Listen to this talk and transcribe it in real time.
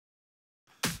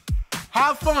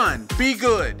Have fun, be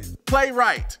good, play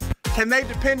right. Can they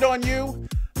depend on you?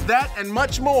 That and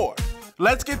much more.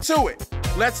 Let's get to it.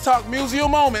 Let's talk Musial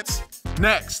Moments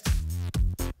next.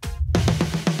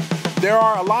 There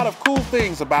are a lot of cool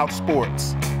things about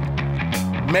sports.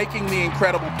 Making the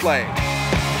incredible play,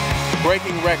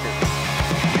 breaking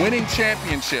records, winning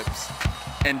championships,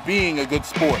 and being a good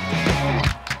sport.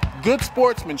 Good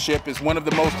sportsmanship is one of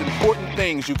the most important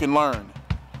things you can learn.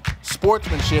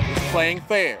 Sportsmanship is playing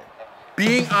fair,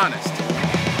 being honest,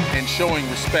 and showing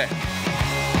respect.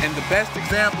 And the best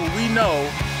example we know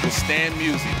is Stan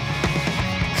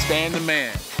Musial. Stan the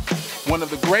man, one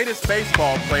of the greatest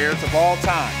baseball players of all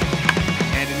time,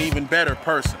 and an even better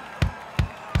person.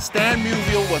 Stan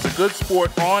Musial was a good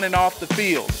sport on and off the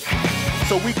field,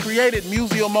 so we created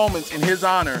Musial Moments in his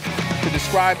honor to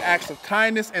describe acts of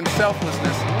kindness and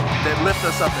selflessness that lift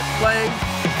us up at play,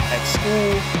 at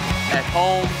school, at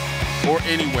home, or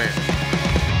anywhere.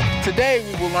 Today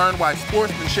we will learn why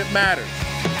sportsmanship matters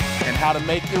and how to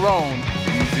make your own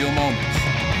Musial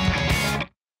Moments.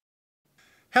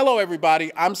 Hello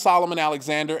everybody, I'm Solomon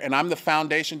Alexander and I'm the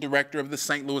Foundation Director of the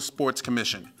St. Louis Sports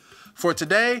Commission. For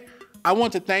today, I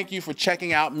want to thank you for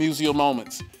checking out Musial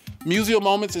Moments. Musial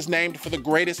Moments is named for the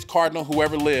greatest Cardinal who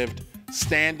ever lived,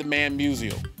 Stan the Man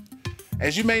Musial.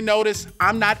 As you may notice,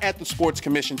 I'm not at the Sports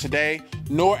Commission today,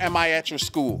 nor am I at your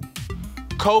school.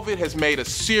 COVID has made a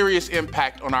serious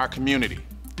impact on our community.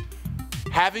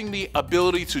 Having the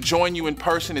ability to join you in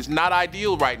person is not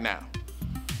ideal right now.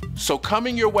 So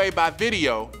coming your way by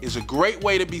video is a great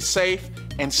way to be safe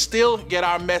and still get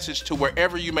our message to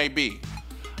wherever you may be.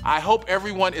 I hope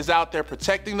everyone is out there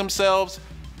protecting themselves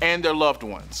and their loved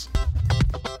ones.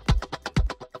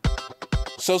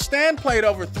 So Stan played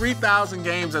over 3,000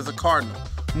 games as a Cardinal,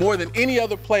 more than any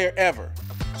other player ever.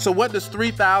 So what does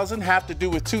 3,000 have to do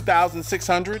with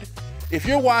 2,600? If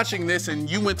you're watching this and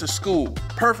you went to school,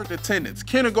 perfect attendance,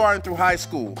 kindergarten through high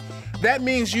school, that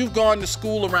means you've gone to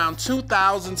school around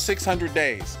 2,600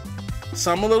 days.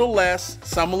 Some a little less,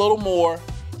 some a little more.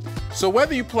 So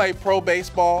whether you play pro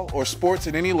baseball or sports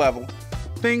at any level,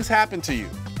 things happen to you.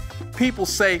 People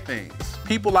say things.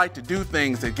 People like to do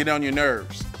things that get on your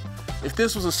nerves. If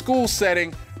this was a school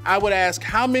setting, I would ask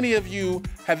how many of you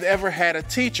have ever had a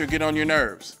teacher get on your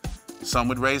nerves? Some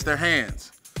would raise their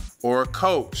hands. Or a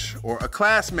coach or a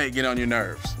classmate get on your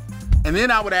nerves. And then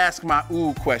I would ask my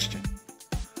ooh question.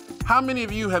 How many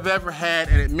of you have ever had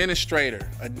an administrator,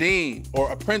 a dean,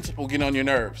 or a principal get on your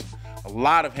nerves? A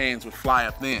lot of hands would fly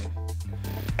up then.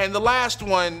 And the last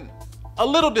one, a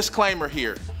little disclaimer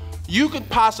here. You could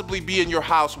possibly be in your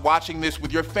house watching this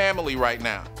with your family right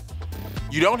now.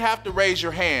 You don't have to raise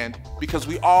your hand because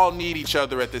we all need each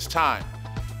other at this time.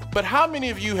 But how many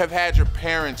of you have had your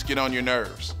parents get on your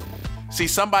nerves? See,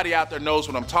 somebody out there knows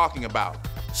what I'm talking about.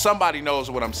 Somebody knows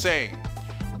what I'm saying.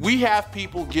 We have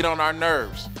people get on our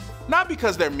nerves. Not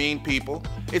because they're mean people,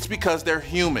 it's because they're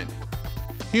human.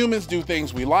 Humans do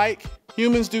things we like,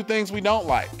 humans do things we don't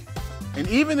like. And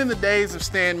even in the days of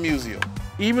Stan Musial,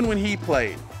 even when he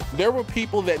played, there were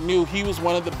people that knew he was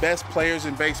one of the best players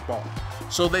in baseball.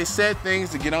 So they said things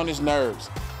to get on his nerves.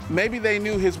 Maybe they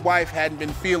knew his wife hadn't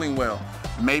been feeling well.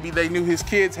 Maybe they knew his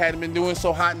kids hadn't been doing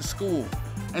so hot in school.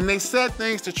 And they said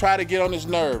things to try to get on his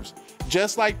nerves,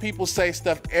 just like people say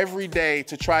stuff every day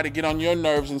to try to get on your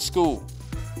nerves in school.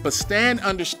 But Stan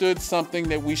understood something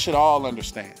that we should all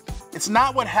understand. It's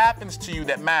not what happens to you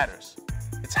that matters.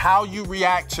 It's how you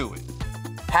react to it.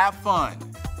 Have fun,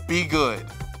 be good,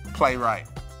 play right.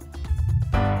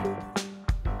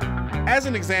 As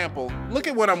an example, look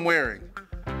at what I'm wearing.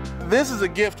 This is a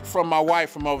gift from my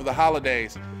wife from over the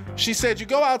holidays. She said, you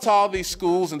go out to all these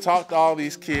schools and talk to all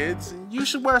these kids, and you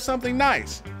should wear something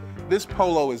nice. This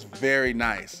polo is very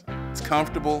nice. It's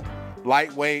comfortable,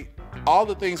 lightweight, all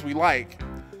the things we like.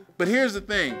 But here's the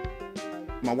thing.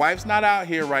 My wife's not out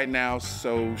here right now,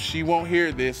 so she won't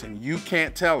hear this and you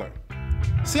can't tell her.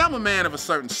 See, I'm a man of a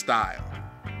certain style.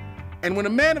 And when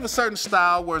a man of a certain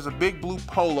style wears a big blue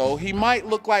polo, he might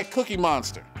look like Cookie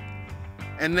Monster.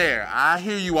 And there, I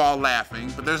hear you all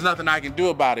laughing, but there's nothing I can do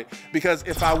about it, because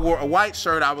if I wore a white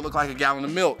shirt, I would look like a gallon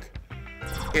of milk.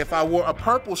 If I wore a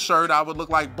purple shirt, I would look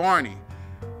like Barney.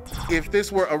 If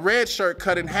this were a red shirt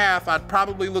cut in half, I'd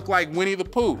probably look like Winnie the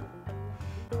Pooh.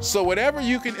 So whatever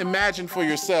you can imagine for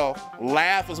yourself,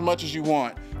 laugh as much as you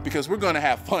want, because we're gonna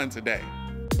have fun today.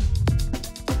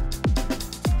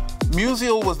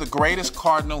 Musial was the greatest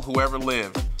Cardinal who ever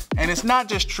lived. And it's not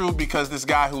just true because this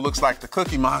guy who looks like the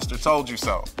Cookie Monster told you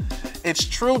so. It's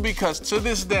true because to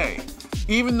this day,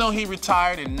 even though he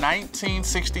retired in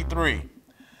 1963,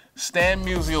 Stan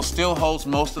Musial still holds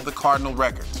most of the Cardinal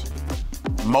records.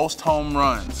 Most home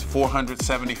runs,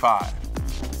 475.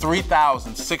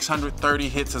 3,630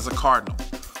 hits as a Cardinal,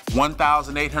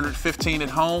 1,815 at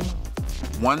home,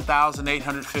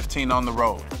 1,815 on the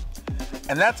road.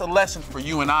 And that's a lesson for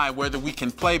you and I, whether we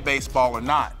can play baseball or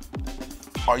not.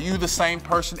 Are you the same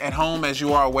person at home as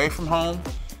you are away from home?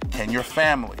 Can your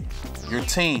family, your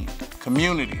team,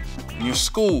 community, and your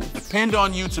school depend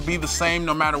on you to be the same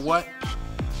no matter what?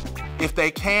 If they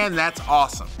can, that's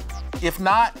awesome. If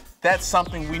not, that's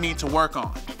something we need to work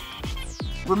on.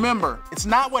 Remember, it's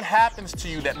not what happens to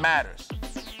you that matters.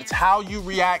 It's how you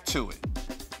react to it.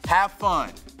 Have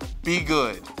fun, be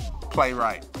good, play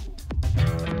right.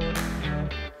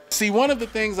 See, one of the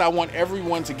things I want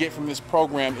everyone to get from this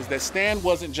program is that Stan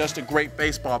wasn't just a great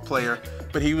baseball player,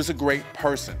 but he was a great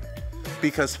person.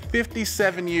 Because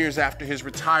 57 years after his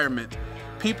retirement,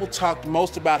 people talked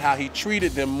most about how he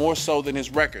treated them more so than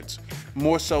his records,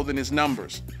 more so than his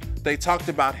numbers. They talked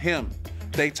about him.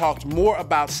 They talked more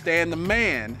about Stan the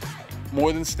man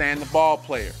more than Stan the ball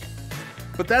player.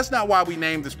 But that's not why we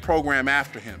named this program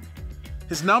after him.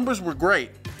 His numbers were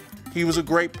great. He was a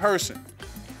great person.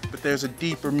 But there's a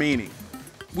deeper meaning.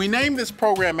 We named this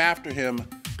program after him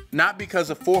not because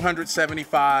of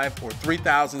 475 or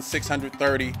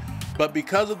 3,630, but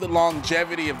because of the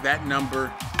longevity of that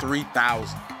number,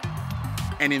 3,000.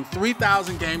 And in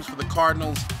 3,000 games for the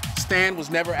Cardinals, Stan was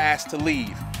never asked to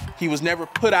leave. He was never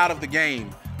put out of the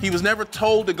game. He was never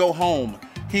told to go home.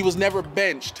 He was never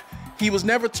benched. He was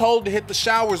never told to hit the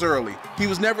showers early. He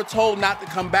was never told not to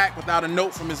come back without a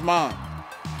note from his mom.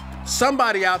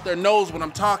 Somebody out there knows what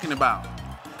I'm talking about.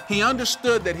 He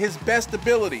understood that his best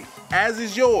ability, as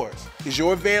is yours, is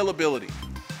your availability.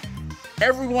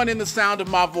 Everyone in the sound of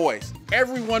my voice,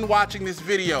 everyone watching this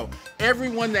video,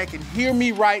 everyone that can hear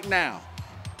me right now,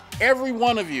 every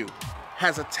one of you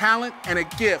has a talent and a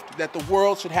gift that the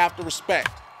world should have to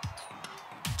respect.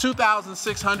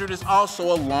 2,600 is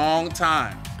also a long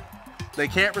time. They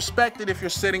can't respect it if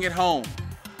you're sitting at home.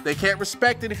 They can't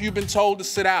respect it if you've been told to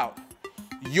sit out.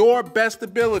 Your best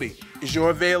ability is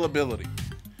your availability.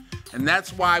 And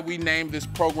that's why we named this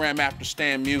program after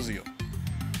Stan Musial.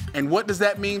 And what does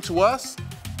that mean to us?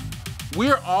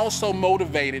 We're also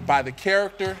motivated by the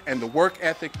character and the work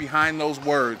ethic behind those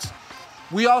words.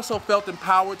 We also felt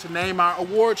empowered to name our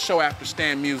awards show after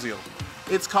Stan Musial.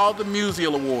 It's called the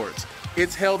Musial Awards.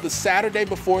 It's held the Saturday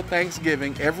before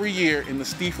Thanksgiving every year in the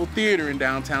Stiefel Theater in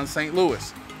downtown St.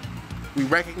 Louis. We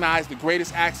recognize the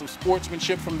greatest acts of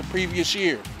sportsmanship from the previous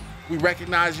year. We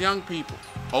recognize young people,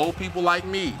 old people like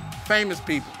me, famous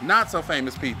people, not so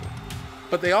famous people.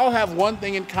 But they all have one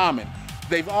thing in common.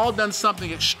 They've all done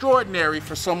something extraordinary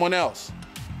for someone else.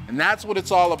 And that's what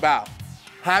it's all about.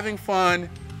 Having fun,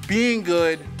 being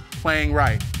good, playing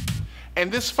right. And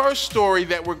this first story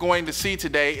that we're going to see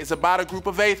today is about a group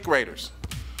of 8th graders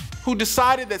who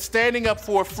decided that standing up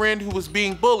for a friend who was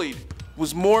being bullied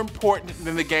was more important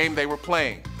than the game they were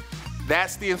playing.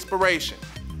 That's the inspiration,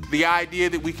 the idea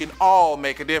that we can all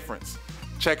make a difference.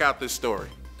 Check out this story.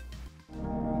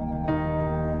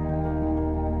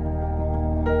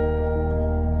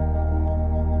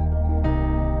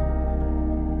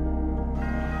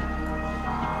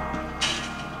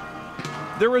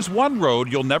 There is one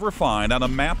road you'll never find on a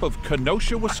map of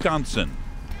Kenosha, Wisconsin.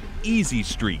 Easy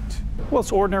Street. Well,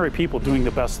 it's ordinary people doing the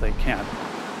best they can.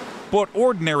 But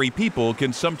ordinary people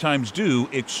can sometimes do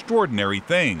extraordinary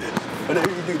things.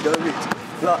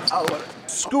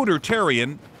 Scooter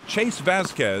Terrian, Chase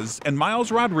Vasquez, and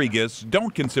Miles Rodriguez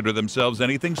don't consider themselves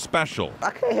anything special. I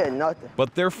can't hear nothing.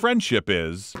 But their friendship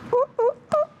is.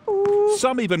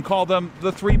 Some even call them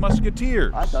the Three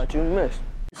Musketeers. I thought you missed.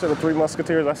 You said the Three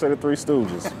Musketeers, I said the Three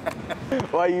Stooges.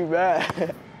 Why you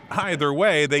mad? Either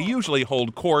way, they usually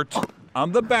hold court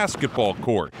on the basketball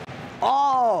court.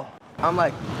 Oh! I'm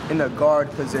like in the guard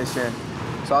position,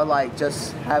 so I like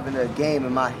just having the game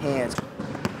in my hands.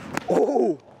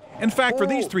 Oh! In fact, for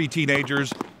these three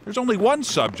teenagers, there's only one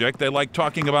subject they like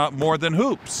talking about more than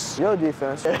hoops. Your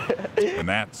defense. And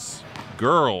that's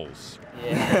girls.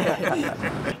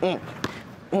 Yeah.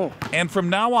 And from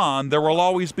now on, there will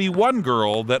always be one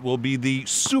girl that will be the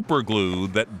super glue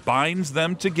that binds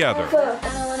them together.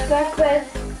 Back with,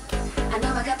 I know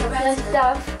I got the right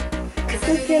stuff. Cause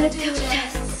we're gonna do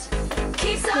this.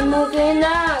 Keep on moving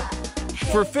up.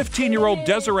 For 15-year-old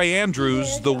Desiree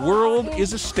Andrews, the world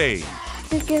is a stage.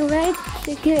 Stick it right,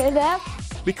 stick it up.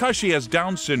 Because she has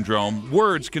Down syndrome,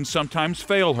 words can sometimes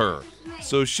fail her.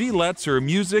 So she lets her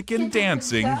music and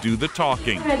dancing do the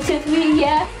talking.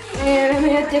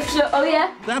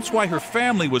 That's why her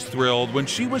family was thrilled when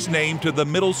she was named to the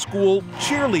middle school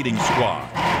cheerleading squad.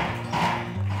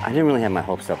 I didn't really have my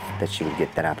hopes up that she would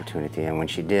get that opportunity, and when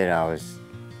she did, I was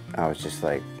just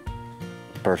like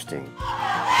bursting.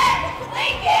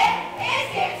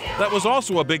 That was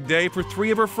also a big day for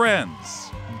three of her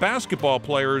friends, basketball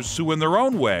players who in their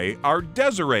own way are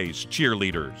Desiree's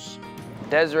cheerleaders.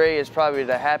 Desiree is probably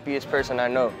the happiest person I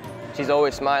know. She's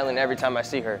always smiling every time I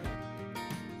see her.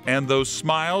 And those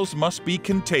smiles must be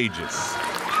contagious.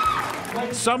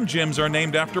 Some gyms are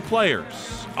named after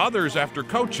players, others after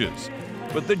coaches,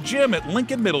 but the gym at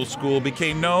Lincoln Middle School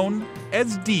became known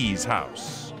as Dee's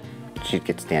house. She'd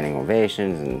get standing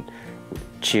ovations and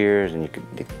cheers, and you could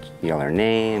yell her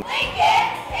name.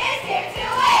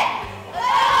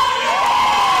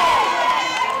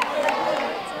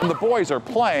 When the boys are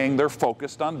playing, they're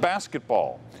focused on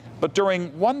basketball. But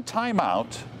during one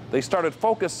timeout, they started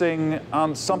focusing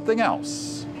on something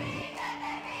else.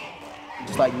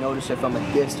 Just like notice it from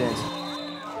a distance.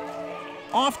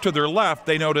 Off to their left,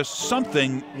 they noticed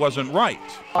something wasn't right.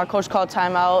 Our coach called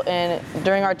timeout, and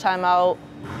during our timeout,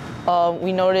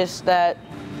 we noticed that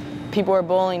people were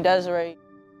bullying Desiree.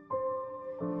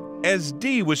 As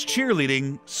Dee was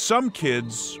cheerleading, some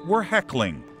kids were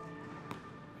heckling.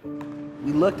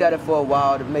 We looked at it for a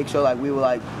while to make sure like we were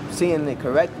like seeing it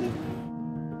correctly.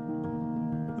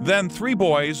 Then three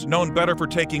boys, known better for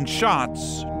taking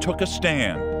shots, took a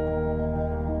stand.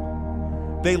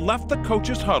 They left the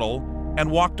coach's huddle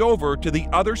and walked over to the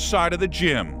other side of the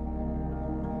gym.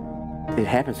 It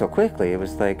happened so quickly, it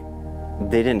was like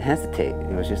they didn't hesitate.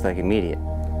 It was just like immediate.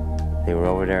 They were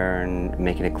over there and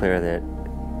making it clear that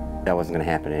that wasn't going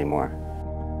to happen anymore.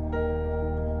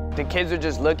 The kids are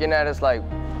just looking at us like,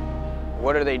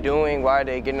 what are they doing? Why are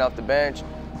they getting off the bench?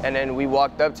 And then we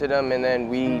walked up to them and then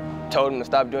we told them to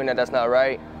stop doing that, that's not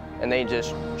right. And they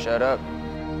just shut up.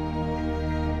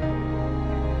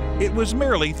 It was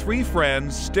merely three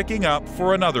friends sticking up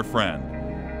for another friend.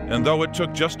 And though it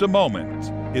took just a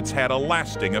moment, it's had a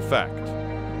lasting effect.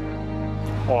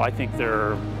 Well, I think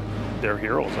they're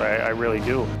heroes. I really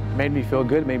do. Made me feel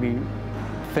good, made me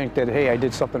think that, hey, I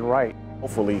did something right.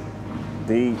 Hopefully,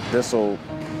 this will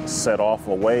set off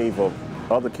a wave of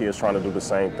other kids trying to do the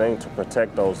same thing to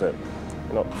protect those that,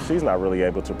 you know, she's not really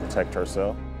able to protect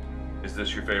herself. Is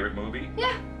this your favorite movie?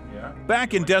 Yeah. Yeah.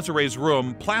 Back in Desiree's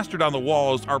room, plastered on the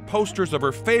walls are posters of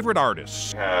her favorite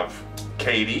artists. We have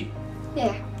Katy.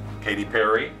 Yeah. Katy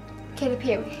Perry. Katy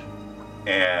Perry.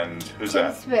 And who's Taylor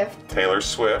that? Swift. Taylor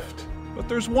Swift. But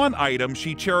there's one item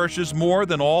she cherishes more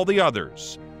than all the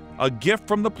others. A gift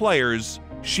from the players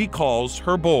she calls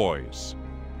her boys.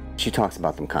 She talks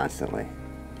about them constantly.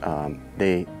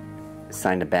 They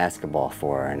signed a basketball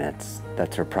for her, and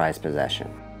that's her prized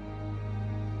possession.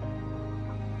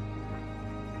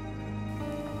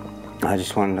 I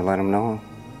just wanted to let them know,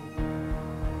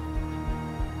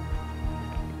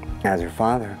 as her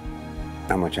father,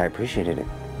 how much I appreciated it.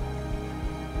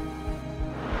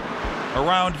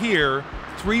 Around here,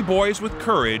 three boys with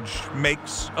courage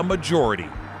makes a majority.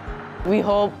 We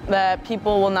hope that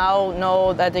people will now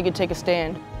know that they could take a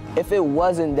stand. If it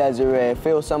wasn't Desiree, if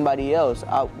it was somebody else,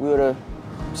 we would have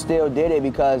still did it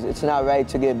because it's not right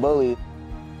to get bullied.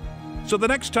 So the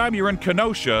next time you're in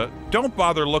Kenosha, don't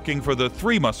bother looking for the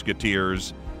Three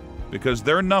Musketeers, because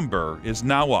their number is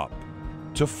now up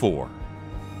to 4.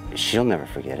 She'll never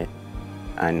forget it.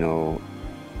 I know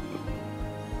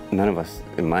none of us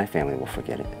in my family will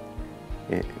forget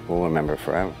it. We'll remember it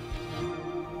forever.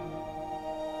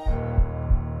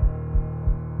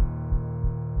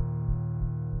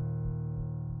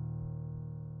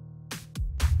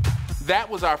 That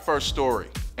was our first story,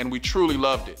 and we truly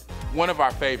loved it. One of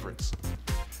our favorites.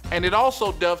 And it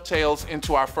also dovetails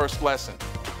into our first lesson.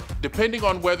 Depending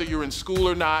on whether you're in school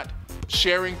or not,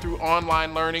 sharing through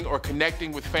online learning or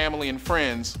connecting with family and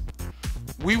friends,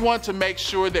 we want to make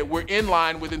sure that we're in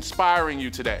line with inspiring you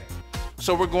today.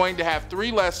 So we're going to have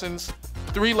 3 lessons,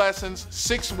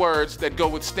 6 words that go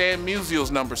with Stan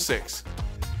Musial's number 6.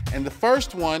 And the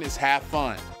first one is have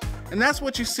fun. And that's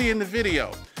what you see in the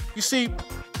video. You see,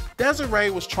 Desiree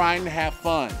was trying to have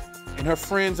fun, and her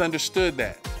friends understood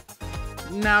that.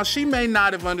 Now, she may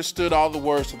not have understood all the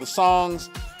words of the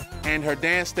songs, and her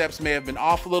dance steps may have been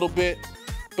off a little bit,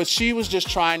 but she was just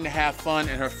trying to have fun,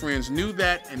 and her friends knew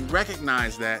that and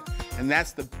recognized that, and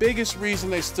that's the biggest reason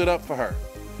they stood up for her.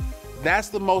 That's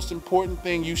the most important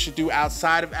thing you should do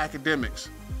outside of academics,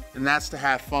 and that's to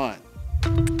have fun.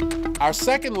 Our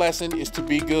second lesson is to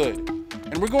be good,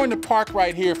 and we're going to park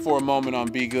right here for a moment on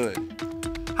be good.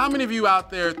 How many of you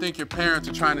out there think your parents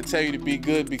are trying to tell you to be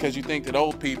good because you think that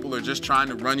old people are just trying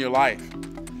to run your life?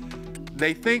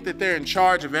 They think that they're in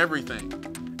charge of everything,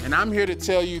 and I'm here to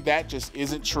tell you that just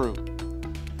isn't true.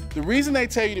 The reason they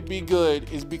tell you to be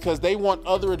good is because they want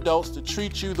other adults to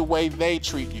treat you the way they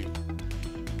treat you.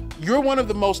 You're one of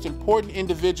the most important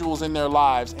individuals in their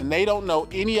lives, and they don't know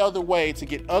any other way to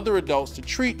get other adults to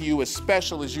treat you as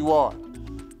special as you are.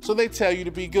 So they tell you to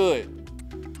be good.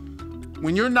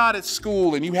 When you're not at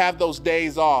school and you have those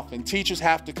days off and teachers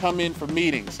have to come in for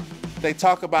meetings, they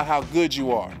talk about how good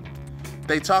you are.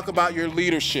 They talk about your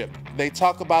leadership. They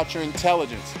talk about your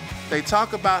intelligence. They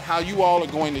talk about how you all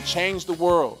are going to change the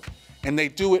world, and they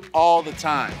do it all the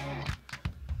time.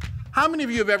 How many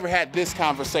of you have ever had this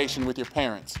conversation with your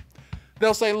parents?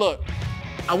 They'll say, look,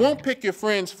 I won't pick your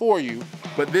friends for you,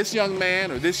 but this young man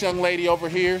or this young lady over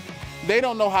here, they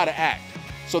don't know how to act,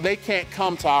 so they can't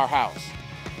come to our house.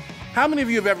 How many of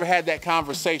you have ever had that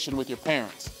conversation with your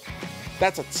parents?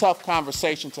 That's a tough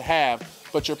conversation to have,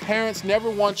 but your parents never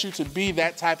want you to be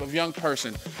that type of young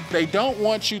person. They don't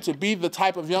want you to be the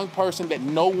type of young person that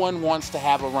no one wants to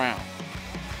have around.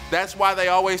 That's why they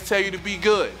always tell you to be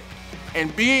good.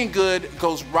 And being good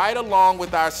goes right along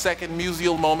with our second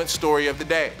Musial Moment story of the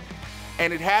day.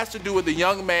 And it has to do with a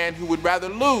young man who would rather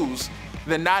lose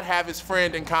than not have his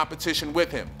friend in competition with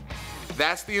him.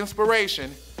 That's the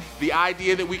inspiration, the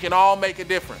idea that we can all make a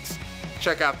difference.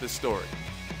 Check out this story.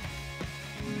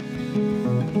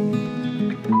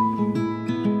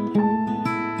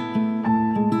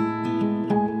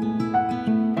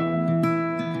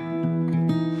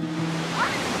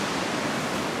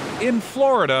 In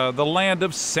Florida, the land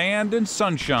of sand and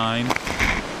sunshine,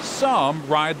 some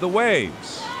ride the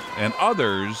waves, and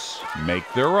others make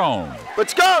their own.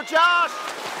 Let's go, Josh!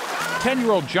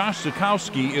 10-year-old Josh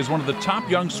Zukowski is one of the top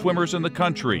young swimmers in the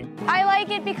country. I like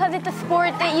it because it's a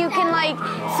sport that you can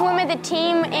swim as a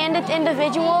team and it's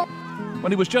individual.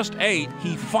 When he was just 8,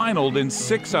 he finaled in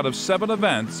 6 out of 7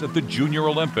 events at the Junior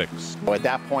Olympics. At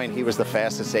that point, he was the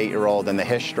fastest 8-year-old in the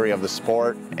history of the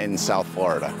sport in South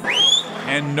Florida.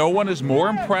 And no one is more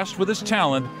impressed with his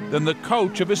talent than the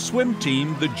coach of his swim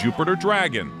team, the Jupiter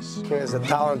Dragons. He is a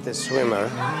talented swimmer.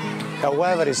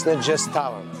 However, it's not just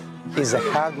talent. He's a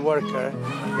hard worker,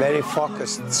 very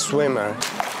focused swimmer.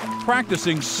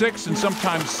 Practicing 6 and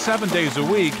sometimes 7 days a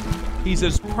week, he's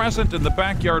as present in the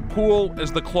backyard pool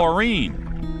as the chlorine.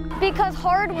 Because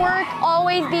hard work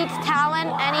always beats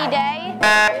talent any day.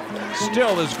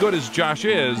 Still, as good as Josh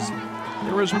is,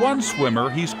 there is one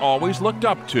swimmer he's always looked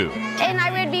up to. And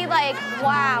I would be like,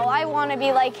 wow, I want to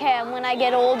be like him when I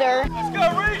get older. Let's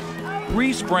go, Reese!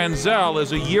 Reese Branzel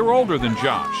is a year older than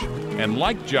Josh. And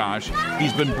like Josh,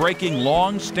 he's been breaking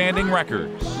long-standing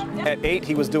records. At 8,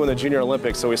 he was doing the Junior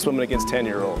Olympics, so he's swimming against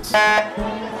 10-year-olds.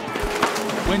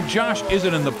 When Josh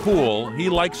isn't in the pool, he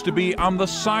likes to be on the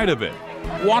side of it,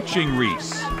 watching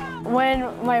Reese. When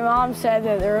my mom said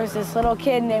that there was this little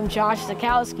kid named Josh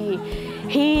Zukowski,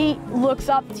 he looks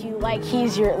up to you like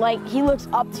he's your, he looks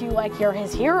up to you like you're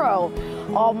his hero,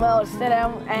 almost.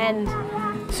 And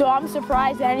so I'm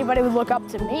surprised that anybody would look up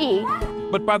to me.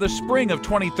 But by the spring of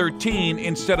 2013,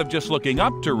 instead of just looking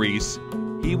up to Reese,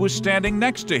 he was standing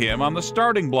next to him on the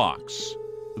starting blocks.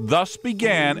 Thus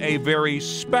began a very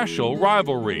special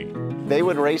rivalry. They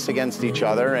would race against each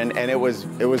other, and it was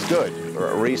good.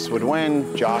 Reese would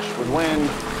win, Josh would win.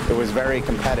 It was very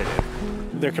competitive.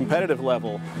 Their competitive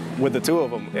level with the two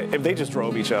of them, if they just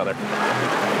drove each other.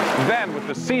 Then, with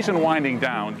the season winding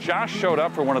down, Josh showed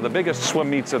up for one of the biggest swim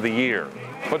meets of the year.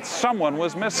 But someone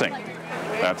was missing.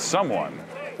 That someone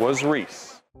was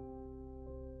Reese.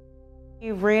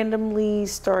 He randomly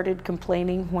started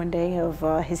complaining one day of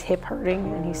his hip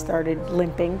hurting, and he started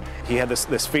limping. He had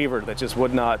this fever that just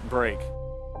would not break.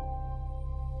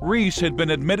 Reese had been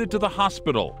admitted to the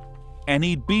hospital, and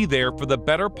he'd be there for the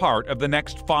better part of the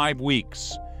next 5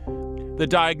 weeks. The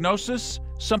diagnosis?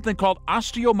 Something called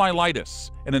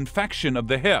osteomyelitis, an infection of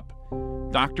the hip.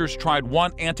 Doctors tried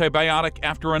one antibiotic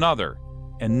after another,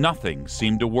 and nothing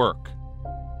seemed to work.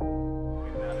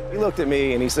 He looked at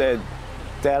me and he said,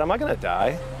 "Dad, am I gonna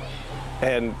die?"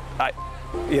 And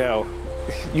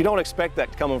you don't expect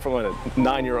that coming from a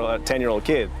 9-year-old, 10-year-old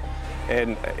kid.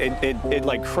 And it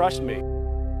like crushed me.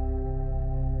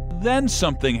 Then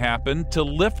something happened to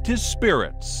lift his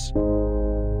spirits.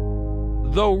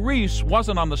 Though Reese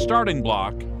wasn't on the starting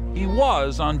block, he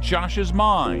was on Josh's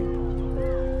mind.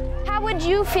 How would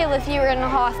you feel if you were in the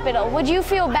hospital? Would you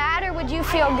feel bad or would you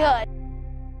feel good?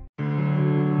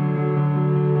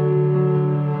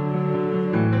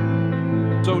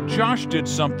 So Josh did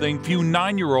something few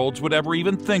 9-year-olds would ever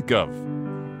even think of.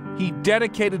 He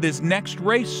dedicated his next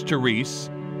race to Reese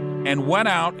and went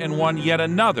out and won yet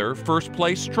another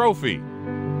first-place trophy.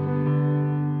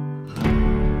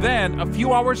 Then, a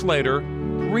few hours later,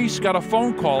 Reese got a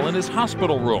phone call in his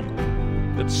hospital room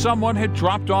that someone had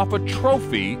dropped off a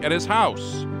trophy at his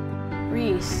house.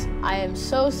 Reese, I am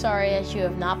so sorry that you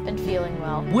have not been feeling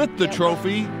well. With the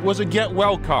trophy was a get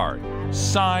well card,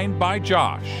 signed by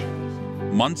Josh.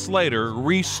 Months later,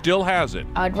 Reese still has it.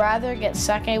 I'd rather get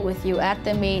second with you at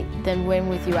the meet than win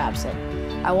with you absent.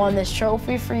 I won this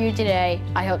trophy for you today.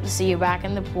 I hope to see you back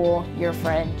in the pool. Your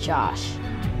friend, Josh.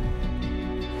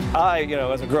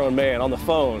 As a grown man on the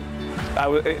phone, I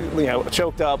was,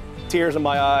 choked up, tears in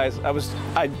my eyes. I was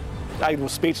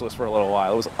speechless for a little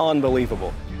while. It was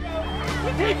unbelievable.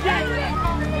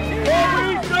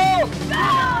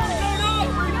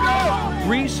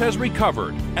 Reese has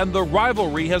recovered, and the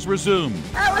rivalry has resumed.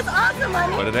 That was awesome,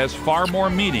 honey. But it has far more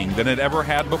meaning than it ever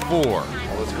had before.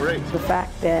 That was great. The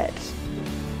fact that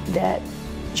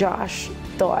Josh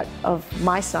thought of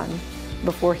my son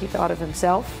before he thought of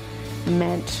himself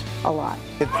meant a lot.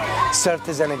 It served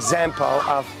as an example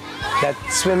of that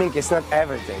swimming is not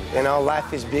everything.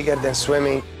 Life is bigger than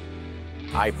swimming.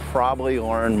 I probably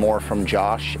learn more from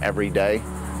Josh every day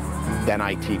than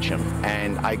I teach him,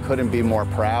 and I couldn't be more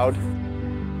proud.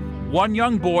 One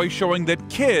young boy showing that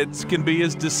kids can be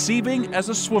as deceiving as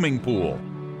a swimming pool.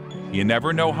 You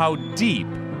never know how deep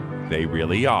they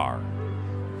really are.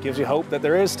 Gives you hope that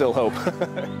there is still hope.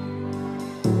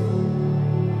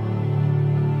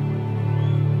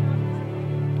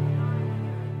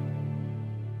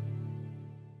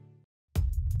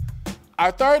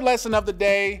 Our third lesson of the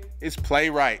day is play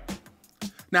right.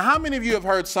 Now, how many of you have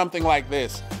heard something like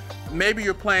this? Maybe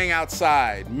you're playing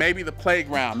outside, maybe the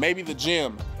playground, maybe the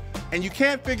gym, and you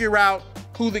can't figure out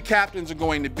who the captains are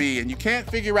going to be, and you can't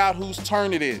figure out whose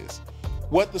turn it is,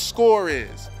 what the score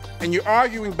is, and you're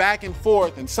arguing back and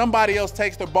forth, and somebody else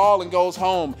takes the ball and goes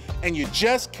home, and you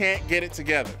just can't get it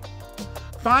together.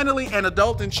 Finally, an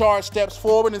adult in charge steps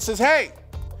forward and says, hey,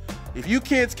 if you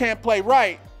kids can't play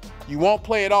right, you won't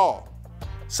play at all.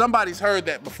 Somebody's heard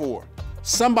that before.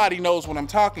 Somebody knows what I'm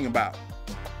talking about.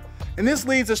 And this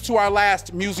leads us to our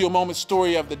last Musial Moments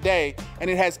story of the day, and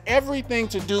it has everything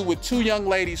to do with two young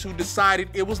ladies who decided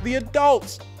it was the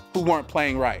adults who weren't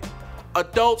playing right.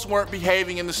 Adults weren't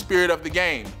behaving in the spirit of the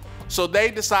game, so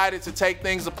they decided to take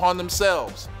things upon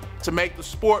themselves, to make the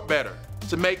sport better,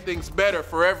 to make things better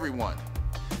for everyone.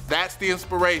 That's the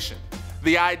inspiration,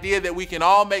 the idea that we can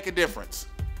all make a difference.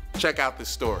 Check out this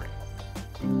story.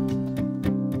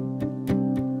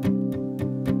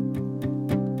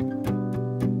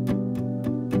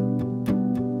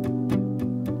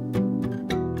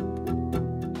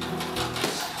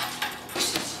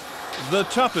 The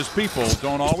toughest people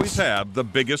don't always have the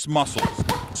biggest muscles.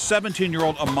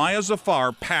 17-year-old Amaya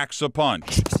Zafar packs a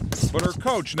punch, but her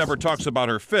coach never talks about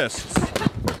her fists,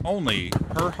 only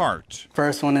her heart.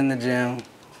 First one in the gym,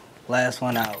 last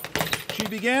one out. She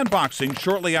began boxing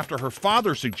shortly after her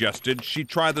father suggested she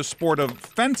try the sport of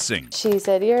fencing. She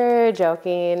said, "You're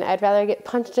joking. I'd rather get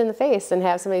punched in the face than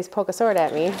have somebody poke a sword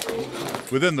at me."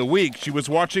 Within the week, she was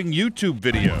watching YouTube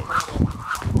videos.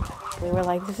 We were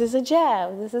like, this is a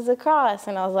jab, this is a cross,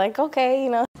 and I was like,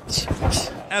 okay,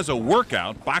 As a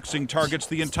workout, boxing targets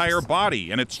the entire body,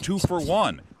 and it's 2 for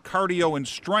 1, cardio and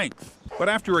strength. But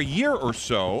after a year or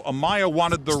so, Amaya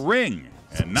wanted the ring,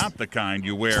 and not the kind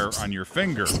you wear on your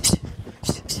finger.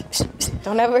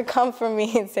 Don't ever come for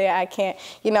me and say I can't,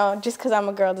 just because I'm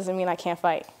a girl doesn't mean I can't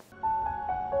fight.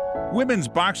 Women's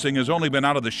boxing has only been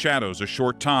out of the shadows a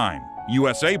short time.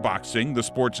 USA Boxing, the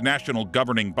sport's national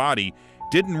governing body,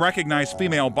 didn't recognize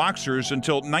female boxers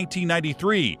until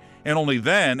 1993, and only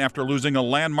then after losing a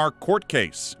landmark court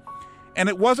case. And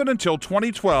it wasn't until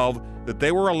 2012 that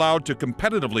they were allowed to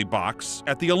competitively box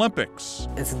at the Olympics.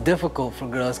 It's difficult for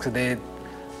girls because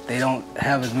they don't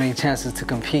have as many chances to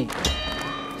compete.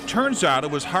 Turns out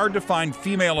it was hard to find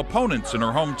female opponents in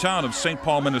her hometown of St.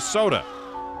 Paul, Minnesota.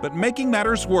 But making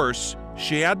matters worse,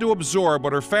 she had to absorb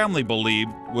what her family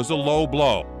believed was a low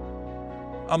blow.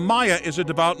 Amaya is a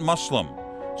devout Muslim,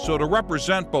 so to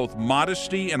represent both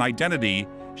modesty and identity,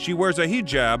 she wears a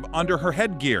hijab under her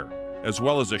headgear, as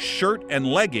well as a shirt and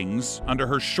leggings under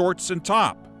her shorts and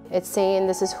top. It's saying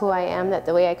this is who I am, that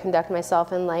the way I conduct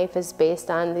myself in life is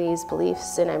based on these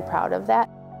beliefs, and I'm proud of that.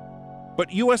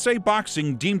 But USA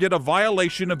Boxing deemed it a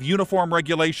violation of uniform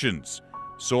regulations,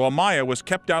 so Amaya was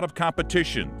kept out of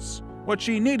competitions. What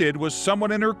she needed was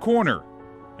someone in her corner,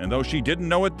 and though she didn't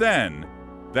know it then,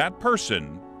 that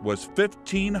person was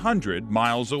 1,500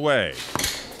 miles away.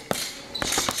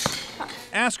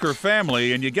 Ask her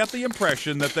family and you get the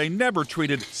impression that they never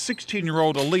treated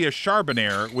 16-year-old Aaliyah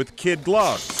Charbonnaire with kid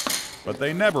gloves, but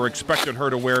they never expected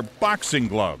her to wear boxing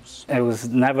gloves. It was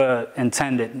never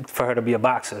intended for her to be a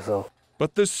boxer, so.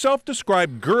 But this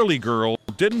self-described girly girl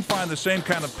didn't find the same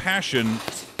kind of passion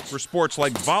for sports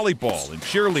like volleyball and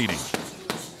cheerleading.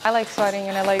 I like sweating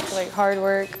and I like hard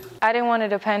work. I didn't want to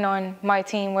depend on my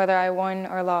team whether I won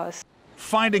or lost.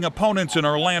 Finding opponents in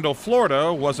Orlando,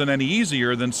 Florida wasn't any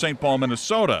easier than St. Paul,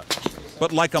 Minnesota.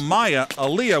 But like Amaya,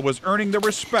 Aaliyah was earning the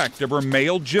respect of her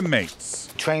male gym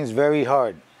mates. Trains very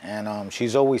hard, and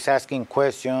she's always asking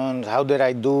questions. How did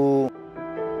I do?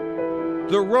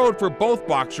 The road for both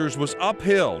boxers was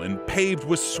uphill and paved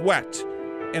with sweat,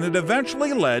 and it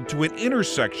eventually led to an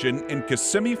intersection in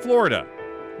Kissimmee, Florida.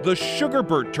 The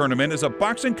Sugarbird Tournament is a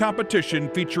boxing competition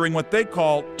featuring what they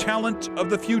call talent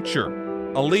of the future.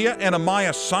 Aaliyah and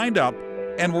Amaya signed up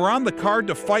and were on the card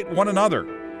to fight one another.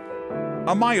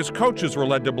 Amaya's coaches were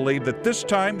led to believe that this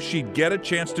time she'd get a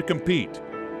chance to compete.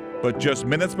 But just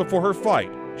minutes before her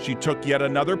fight, she took yet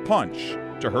another punch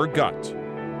to her gut.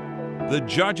 The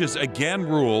judges again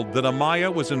ruled that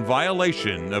Amaya was in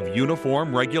violation of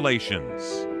uniform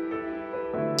regulations.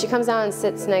 She comes down and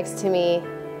sits next to me,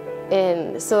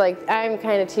 and so I'm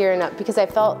kind of tearing up because I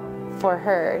felt for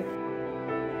her.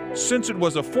 Since it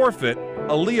was a forfeit,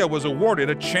 Aaliyah was awarded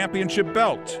a championship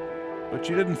belt, but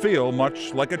she didn't feel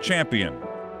much like a champion.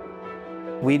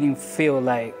 We didn't feel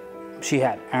like she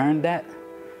had earned that,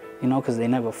 you know, because they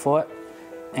never fought.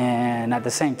 And at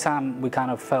the same time, we kind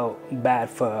of felt bad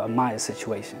for Amaya's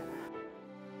situation.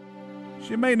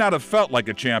 She may not have felt like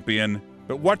a champion,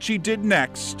 but what she did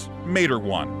next made her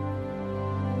one.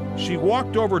 She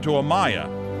walked over to Amaya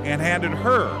and handed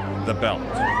her the belt.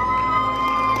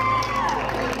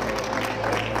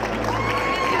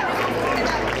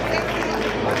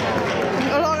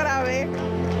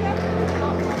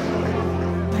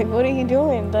 Like, what are you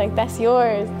doing? Like, that's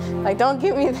yours. Like, don't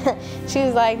give me that. She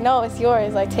was like, no, it's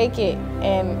yours. Like, take it.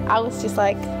 And I was just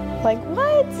like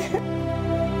what?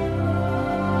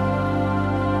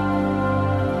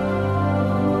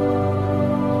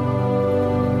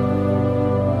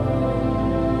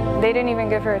 They didn't even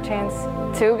give her a chance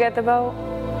to get the belt.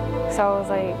 So I was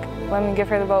like, let me give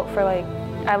her the belt for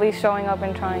at least showing up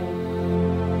and trying.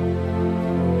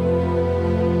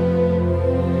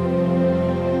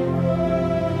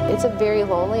 It's a very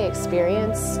lonely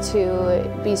experience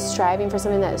to be striving for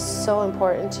something that is so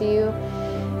important to you.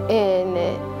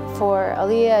 And for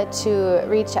Aaliyah to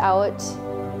reach out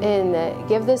and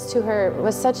give this to her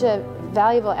was such a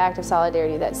valuable act of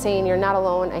solidarity, that saying, you're not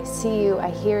alone, I see you,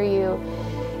 I hear you,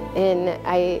 and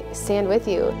I stand with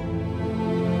you.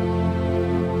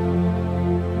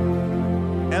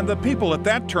 And the people at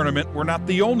that tournament were not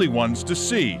the only ones to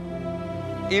see.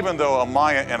 Even though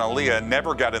Amaya and Aaliyah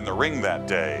never got in the ring that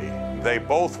day, they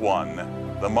both won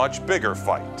the much bigger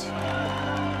fight.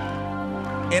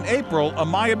 In April,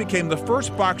 Amaya became the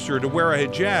first boxer to wear a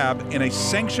hijab in a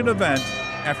sanctioned event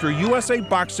after USA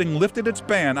Boxing lifted its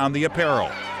ban on the apparel.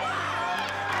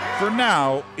 For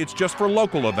now, it's just for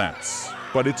local events,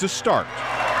 but it's a start.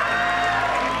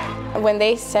 When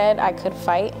they said I could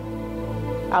fight,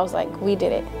 I was like, we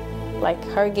did it. Like,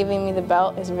 her giving me the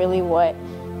belt is really what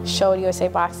showed USA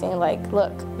Boxing, like,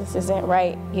 look, this isn't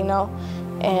right, you know?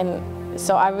 And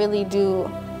so I really do,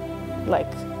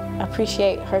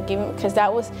 appreciate her giving, because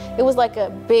it was like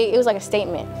a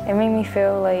statement. It made me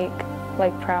feel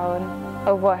like proud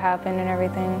of what happened and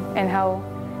everything, and how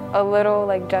a little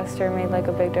gesture made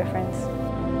a big difference.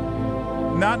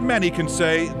 Not many can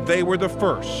say they were the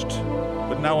first,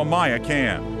 but now Amaya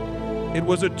can. It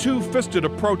was a two-fisted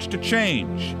approach to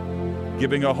change,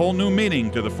 giving a whole new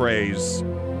meaning to the phrase,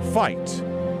 fight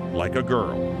like a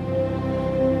girl.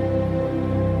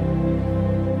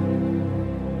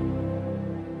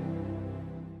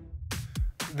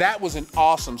 That was an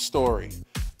awesome story.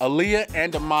 Aaliyah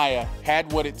and Amaya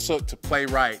had what it took to play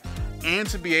right and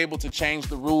to be able to change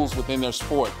the rules within their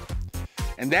sport.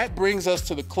 And that brings us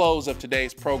to the close of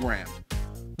today's program.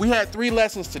 We had 3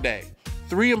 lessons today,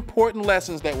 3 important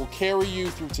lessons that will carry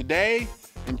you through today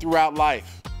and throughout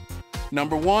life.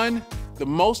 Number 1, the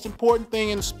most important thing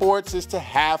in sports is to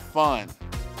have fun.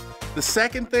 The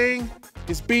second thing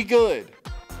is be good.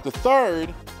 The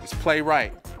third is play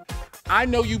right. I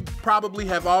know you probably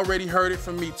have already heard it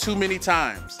from me too many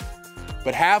times,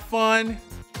 but have fun,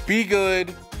 be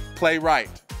good, play right.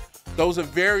 Those are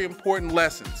very important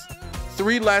lessons.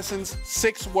 3 lessons,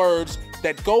 6 words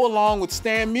that go along with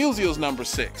Stan Musial's number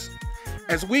 6.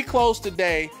 As we close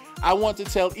today, I want to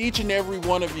tell each and every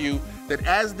one of you that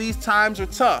as these times are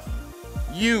tough,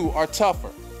 you are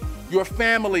tougher. Your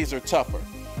families are tougher.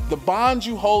 The bonds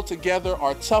you hold together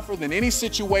are tougher than any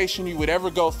situation you would ever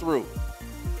go through.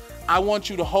 I want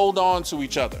you to hold on to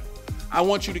each other. I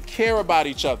want you to care about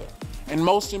each other. And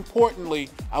most importantly,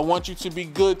 I want you to be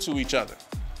good to each other.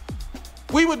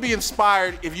 We would be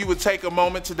inspired if you would take a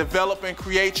moment to develop and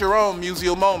create your own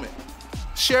Musial moment.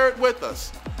 Share it with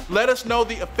us. Let us know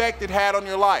the effect it had on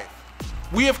your life.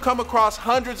 We have come across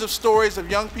hundreds of stories of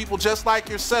young people just like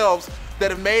yourselves that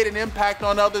have made an impact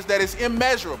on others that is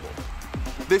immeasurable.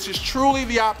 This is truly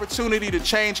the opportunity to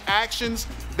change actions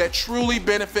that truly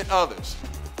benefit others.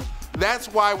 That's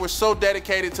why we're so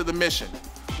dedicated to the mission.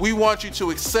 We want you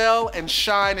to excel and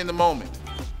shine in the moment.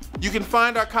 You can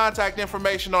find our contact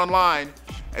information online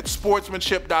at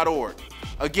sportsmanship.org.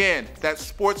 Again, that's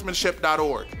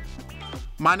sportsmanship.org.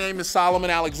 My name is Solomon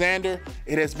Alexander.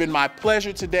 It has been my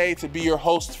pleasure today to be your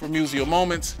host for Musial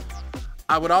Moments.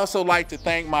 I would also like to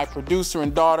thank my producer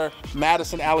and daughter,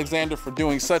 Madison Alexander, for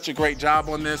doing such a great job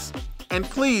on this. And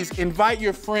please invite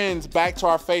your friends back to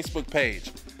our Facebook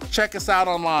page. Check us out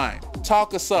online.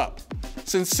 Talk us up.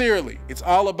 Sincerely, it's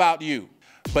all about you.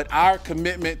 But our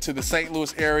commitment to the St.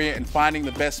 Louis area and finding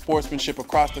the best sportsmanship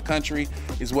across the country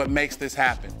is what makes this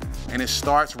happen. And it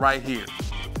starts right here.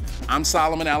 I'm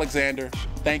Solomon Alexander.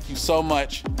 Thank you so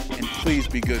much, and please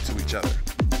be good to each other.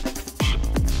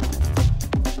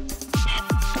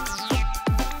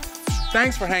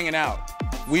 Thanks for hanging out.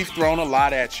 We've thrown a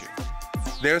lot at you.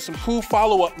 There's some cool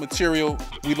follow-up material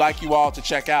we'd like you all to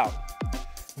check out.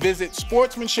 Visit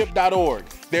sportsmanship.org.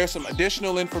 There's some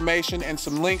additional information and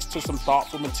some links to some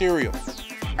thoughtful material.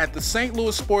 At the St.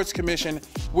 Louis Sports Commission,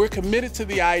 we're committed to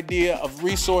the idea of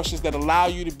resources that allow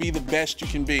you to be the best you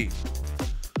can be.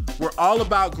 We're all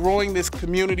about growing this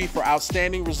community for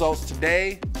outstanding results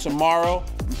today, tomorrow,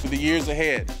 and for the years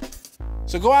ahead.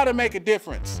 So go out and make a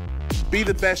difference. Be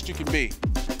the best you can be.